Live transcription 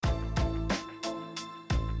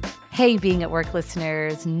Hey, Being at Work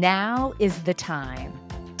listeners, now is the time.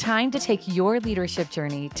 Time to take your leadership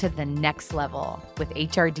journey to the next level with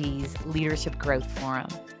HRD's Leadership Growth Forum.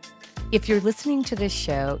 If you're listening to this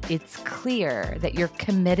show, it's clear that you're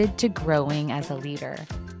committed to growing as a leader.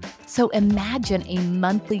 So imagine a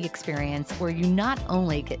monthly experience where you not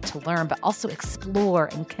only get to learn, but also explore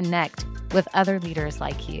and connect with other leaders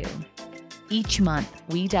like you. Each month,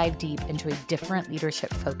 we dive deep into a different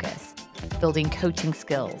leadership focus, building coaching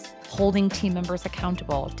skills, holding team members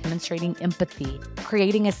accountable, demonstrating empathy,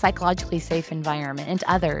 creating a psychologically safe environment, and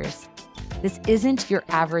others. This isn't your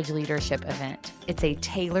average leadership event. It's a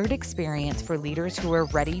tailored experience for leaders who are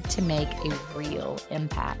ready to make a real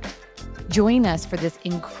impact. Join us for this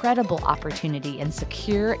incredible opportunity and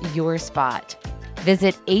secure your spot.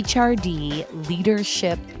 Visit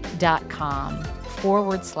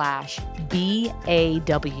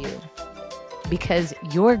hrdleadership.com/BAW. Because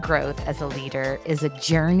your growth as a leader is a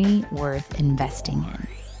journey worth investing in.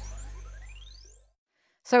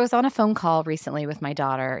 So I was on a phone call recently with my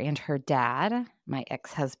daughter and her dad, my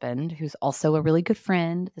ex-husband, who's also a really good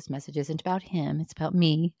friend. This message isn't about him, it's about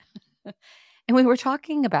me. And we were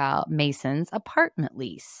talking about Mason's apartment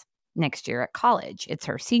lease next year at college. It's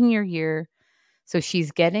her senior year, so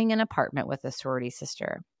she's getting an apartment with a sorority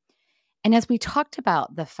sister. And as we talked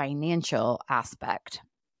about the financial aspect,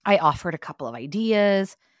 I offered a couple of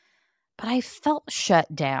ideas, but I felt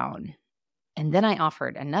shut down. And then I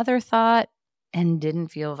offered another thought and didn't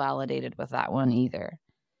feel validated with that one either.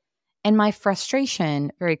 And my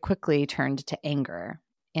frustration very quickly turned to anger,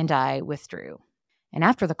 and I withdrew. And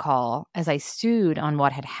after the call, as I stewed on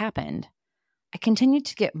what had happened, I continued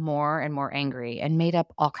to get more and more angry and made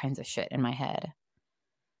up all kinds of shit in my head.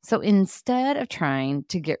 So instead of trying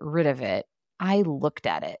to get rid of it, I looked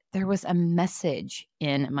at it. There was a message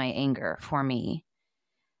in my anger for me.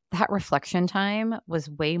 That reflection time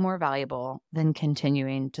was way more valuable than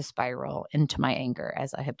continuing to spiral into my anger,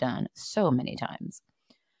 as I have done so many times.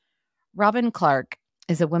 Robin Clark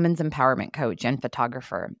is a women's empowerment coach and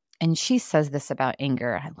photographer, and she says this about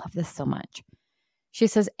anger. I love this so much. She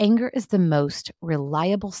says, anger is the most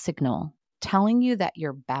reliable signal telling you that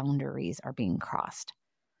your boundaries are being crossed.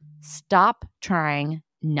 Stop trying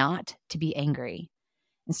not to be angry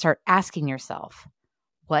and start asking yourself,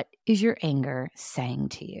 what is your anger saying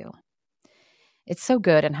to you? It's so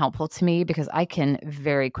good and helpful to me because I can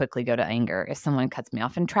very quickly go to anger if someone cuts me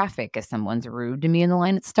off in traffic, if someone's rude to me in the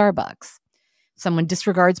line at Starbucks, someone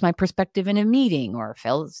disregards my perspective in a meeting or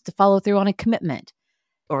fails to follow through on a commitment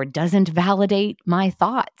or doesn't validate my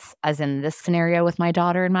thoughts, as in this scenario with my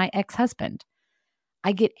daughter and my ex-husband.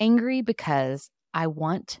 I get angry because I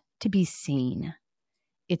want to be seen.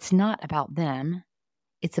 It's not about them.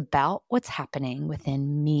 It's about what's happening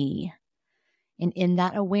within me. And in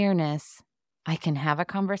that awareness, I can have a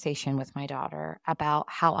conversation with my daughter about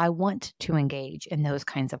how I want to engage in those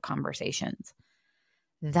kinds of conversations.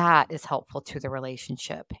 That is helpful to the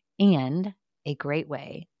relationship and a great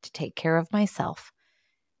way to take care of myself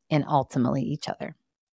and ultimately each other.